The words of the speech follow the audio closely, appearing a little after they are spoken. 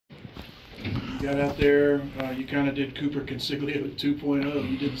got out there. You kind of did Cooper Consiglio at 2.0.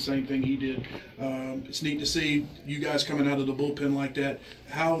 You did the same thing he did. It's neat to see you guys coming out of the bullpen like that.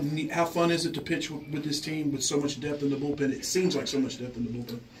 How fun is it to pitch with this team with so much depth in the bullpen? It seems like so much depth in the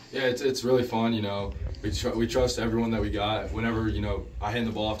bullpen. Yeah, it's really fun. You know, we trust everyone that we got. Whenever I hand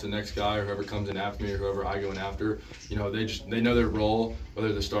the ball off to the next guy, or whoever comes in after me, or whoever I go in after, they know their role.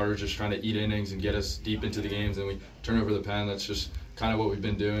 Whether the starter's just trying to eat innings and get us deep into the games, and we turn over the pen. That's just kind of what we've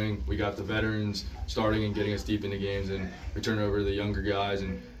been doing. We got the veterans starting and getting us deep into games, and we turn over the younger guys,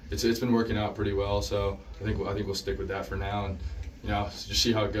 and it's been working out pretty well. So I think we'll stick with that for now, and just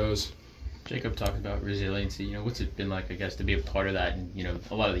see how it goes. Jacob talked about resiliency. What's it been like, I guess, to be a part of that, and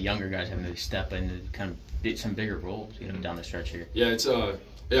a lot of the younger guys having to step in and kind of get some bigger roles, down the stretch here. Yeah, it's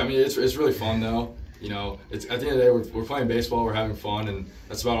really fun though. It's at the end of the day we're playing baseball, we're having fun, and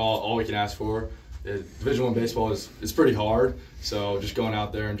that's about all we can ask for. Division I baseball is pretty hard, so just going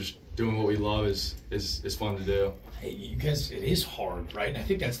out there and just doing what we love is fun to do. Hey, you guys, it is hard, right? And I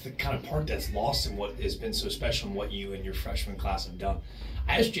think that's the kind of part that's lost in what has been so special in what you and your freshman class have done.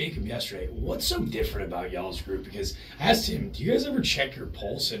 I asked Jacob yesterday, what's so different about y'all's group? Because I asked him, do you guys ever check your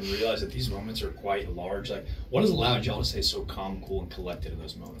pulse and realize that these moments are quite large? Like, what has allowed y'all to stay so calm, cool, and collected in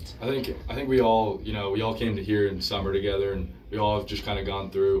those moments? I think we all came to here in summer together, and we all have just kind of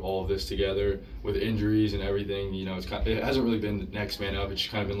gone through all of this together with injuries and everything. It hasn't really been the next man up. It's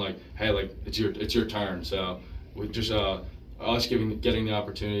just kind of been like, hey, like it's your turn. So we just us getting the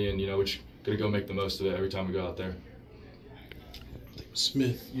opportunity, and we're just gonna go make the most of it every time we go out there.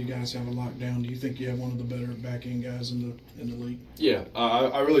 Smith, you guys have a lockdown. Do you think you have one of the better back end guys in the league? Yeah,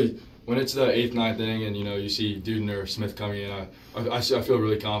 I really, when it's the 8th, 9th inning, and you see Duden or Smith coming in, I feel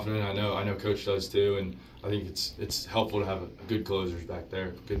really confident. I know Coach does too, and I think it's helpful to have good closers back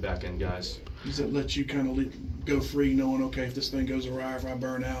there, good back end guys. Does it let you kind of go free, knowing, okay, if this thing goes awry, if I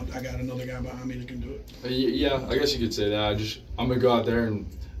burn out, I got another guy behind me that can do it? Yeah, I guess you could say that. I'm gonna go out there, and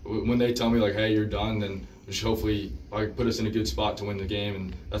when they tell me like, hey, you're done, then just hopefully put us in a good spot to win the game,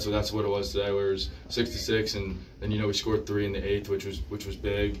 and that's what it was today. Where it was 6-6, and then we scored 3 in the 8th, which was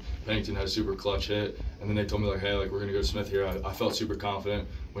big. Pennington had a super clutch hit, and then they told me like, hey, like we're gonna go to Smith here. I felt super confident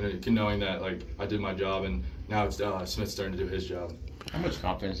knowing that like I did my job, and now it's Smith's starting to do his job. How much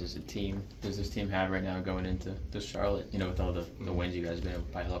confidence does this team have right now going into this Charlotte? With all the wins you guys have been able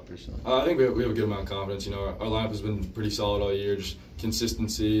to pile up recently. I think we have a good amount of confidence. Our lineup has been pretty solid all year. Just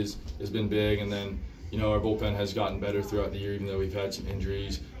consistency has been big, and then our bullpen has gotten better throughout the year, even though we've had some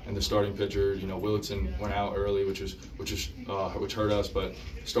injuries. And the starting pitcher, Willitson went out early, which hurt us. But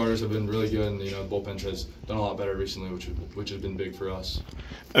starters have been really good, and the bullpen has done a lot better recently, which has been big for us.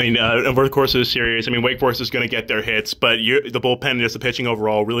 I mean, over the course of the series, Wake Forest is going to get their hits, but the bullpen and just the pitching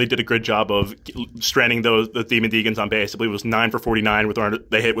overall really did a good job of stranding the Demon Deacons on base. I believe it was 9 for 49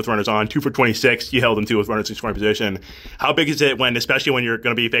 they hit with runners on, 2 for 26. You held them 2 with runners in scoring position. How big is it especially when you're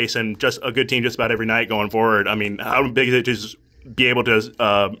going to be facing just a good team just about every night going forward? How big is it to just be able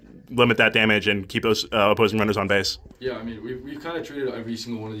to limit that damage and keep those opposing runners on base? Yeah, we've kind of treated every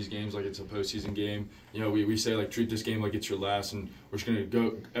single one of these games like it's a postseason game. We say like treat this game like it's your last, and we're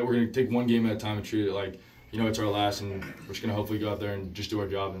gonna take one game at a time and treat it like it's our last, and we're just gonna hopefully go out there and just do our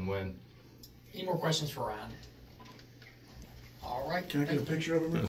job and win. Any more questions for Ryan? All right. Can I get a picture of him?